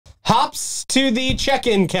hops to the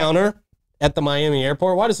check-in counter at the Miami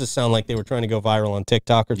airport. Why does this sound like they were trying to go viral on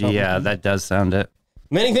TikTok or something? Yeah, that does sound it.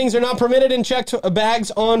 Many things are not permitted in checked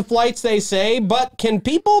bags on flights, they say, but can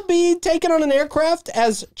people be taken on an aircraft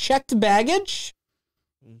as checked baggage?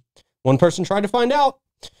 One person tried to find out.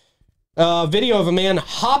 Video of a man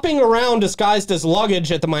hopping around disguised as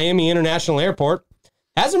luggage at the Miami International Airport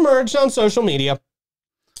has emerged on social media.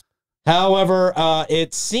 However,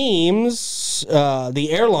 it seems the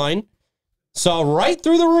airline saw right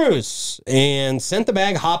through the ruse and sent the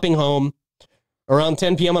bag hopping home around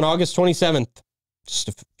 10 p.m. on August 27th, just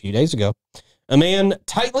a few days ago. A man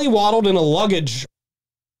tightly waddled in a luggage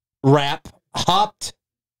wrap hopped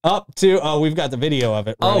up to, we've got the video of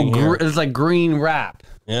it. It's like green wrap.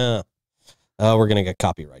 Yeah. We're going to get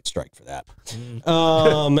copyright strike for that.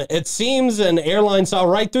 It seems an airline saw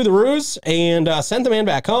right through the ruse and sent the man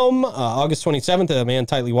back home. August 27th, a man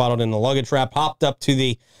tightly waddled in the luggage wrap hopped up to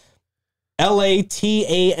the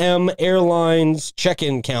LATAM Airlines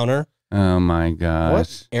check-in counter. Oh, my gosh.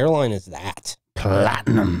 What airline is that?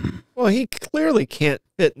 Platinum. Well, he clearly can't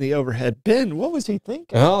fit in the overhead bin. What was he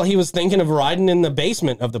thinking? Well, he was thinking of riding in the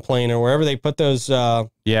basement of the plane or wherever they put those.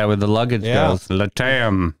 Yeah, with the luggage goes.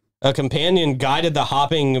 LATAM. A companion guided the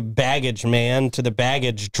hopping baggage man to the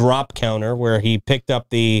baggage drop counter where he picked up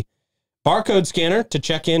the barcode scanner to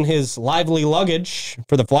check in his lively luggage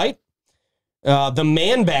for the flight. The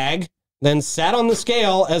man bag then sat on the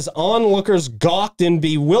scale as onlookers gawked in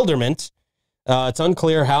bewilderment. It's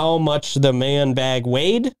unclear how much the man bag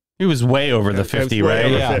weighed. He was way over the 50,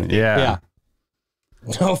 right? Yeah.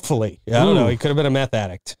 Hopefully. I don't know. He could have been a meth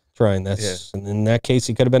addict trying this. Yeah. And in that case,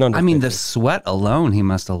 he could have been under 50. The sweat alone he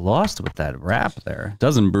must have lost with that wrap there.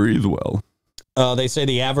 Doesn't breathe well. They say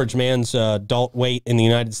the average man's adult weight in the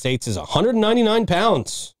United States is 199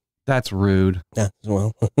 pounds. That's rude. Yeah,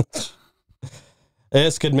 well.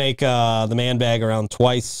 This could make the man bag around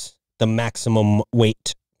twice the maximum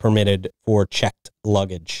weight permitted for checked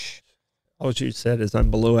luggage. All you said is I'm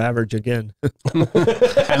below average again. And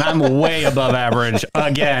I'm way above average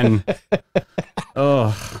again.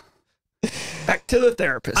 Oh. Back to the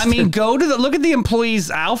therapist. Look at the employees'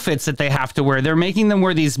 outfits that they have to wear. They're making them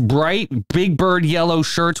wear these bright big bird yellow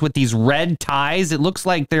shirts with these red ties. It looks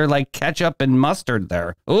like they're like ketchup and mustard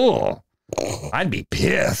there. Oh, I'd be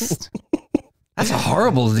pissed. That's a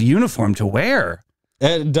horrible uniform to wear.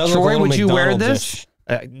 It does. Troy, would you wear this?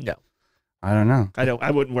 No. I don't know.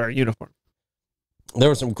 I wouldn't wear a uniform. There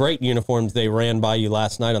were some great uniforms they ran by you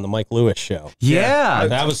last night on the Mike Lewis show. Yeah.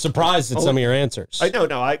 I was surprised at some of your answers.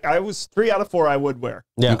 I was 3 out of 4 I would wear.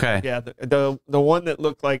 Yeah. Okay. Yeah. The one that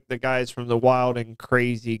looked like the guys from the Wild and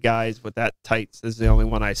Crazy guys with that tights is the only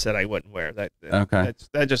one I said I wouldn't wear.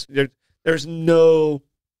 There's no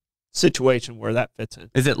situation where that fits in.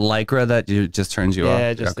 Is it Lycra that just turns you off?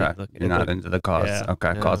 Yeah, just okay. You're not into the cause. Yeah,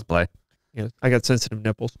 okay, yeah. cosplay. Yeah, I got sensitive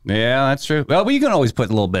nipples. Yeah, that's true. Well, but you can always put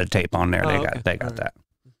a little bit of tape on there. They got that.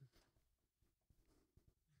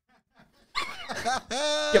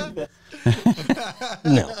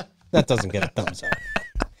 No, that doesn't get a thumbs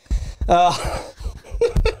up.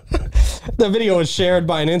 The video was shared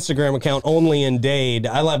by an Instagram account, Only in Dade.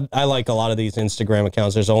 I like a lot of these Instagram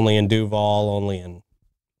accounts. There's Only in Duval, Only in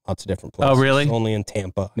lots of different places. Oh, really? Only in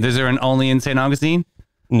Tampa. Is there an Only in St. Augustine?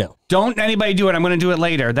 No. Don't anybody do it. I'm going to do it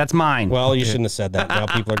later. That's mine. Well, you shouldn't have said that. Now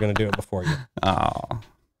people are going to do it before you.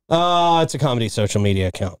 Oh. It's a comedy social media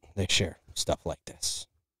account. They share stuff like this.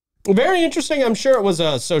 Very interesting. I'm sure it was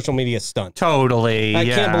a social media stunt. Totally. I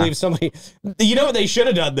can't believe somebody. You know what they should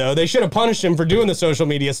have done, though? They should have punished him for doing the social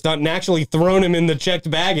media stunt and actually thrown him in the checked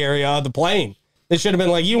bag area of the plane. They should have been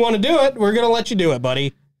like, you want to do it? We're going to let you do it,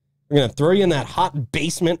 buddy. We're going to throw you in that hot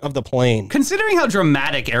basement of the plane. Considering how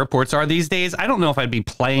dramatic airports are these days, I don't know if I'd be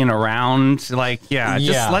playing around. Just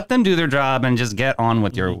let them do their job and just get on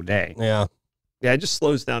with your day. Yeah. Yeah, it just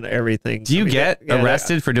slows down everything. Do you get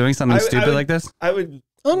arrested for doing something stupid like this? I would.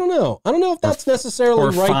 I don't know. I don't know if that's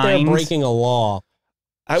necessarily right fined. there breaking a law.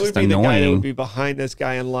 I would be the guy that would be behind this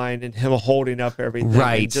guy in line and him holding up everything.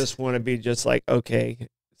 Right. And just want to be just like, okay,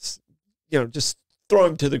 just throw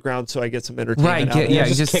him to the ground so I get some entertainment. Right. Yeah.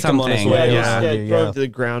 Just kick him on his way. Throw him to the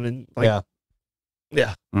ground and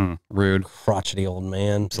Rude. Crotchety old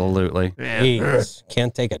man. Absolutely. Jeez.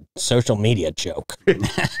 Can't take a social media joke.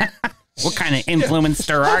 What kind of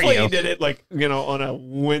influencer are you? He did it on a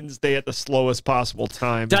Wednesday at the slowest possible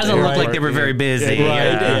time. Doesn't look like they were very busy.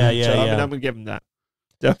 Yeah. I'm going to give him that.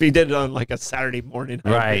 If he did it on like a Saturday morning,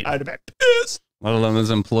 I'd have been pissed. Let alone those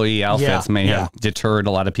employee outfits may have deterred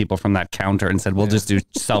a lot of people from that counter and said, we'll just do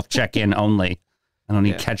self-check-in only. I don't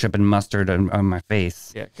need Yeah. ketchup and mustard on my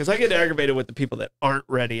face. Yeah, because I get aggravated with the people that aren't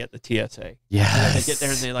ready at the TSA. Yeah. They get there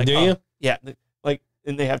and they like, Do you? Yeah, like,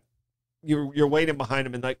 and they have you're waiting behind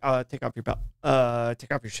them and like, take off your belt,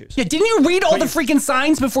 take off your shoes. Yeah, didn't you read all the freaking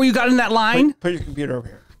signs before you got in that line? Put your computer over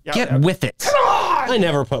here. Yeah, Get with it. Come on! I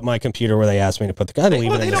never put my computer where they asked me to put the. I leave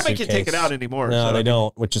Well, it they in don't the make you take it suitcase. out anymore. No, so, they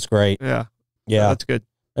don't, which is great. Yeah, Yeah, that's good.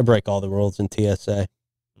 I break all the rules in TSA.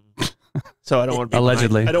 So I don't want to be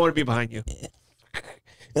Allegedly. Behind, I don't want to be behind you.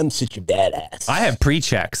 I'm such a badass. I have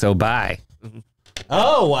pre-check, so bye.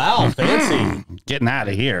 Oh wow, fancy. Getting out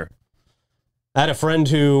of here. I had a friend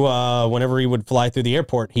who, whenever he would fly through the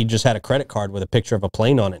airport, he just had a credit card with a picture of a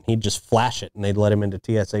plane on it. He'd just flash it, and they'd let him into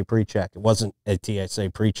TSA pre-check. It wasn't a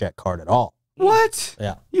TSA pre-check card at all. What?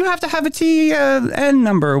 Yeah. You have to have a TN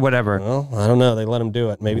number or whatever. Well, I don't know. They let him do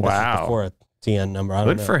it. Maybe this Wow. is before a TN number. I don't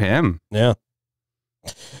Good know. for him. Yeah.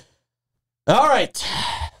 All right.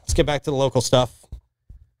 Let's get back to the local stuff.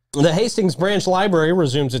 The Hastings Branch Library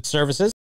resumes its services.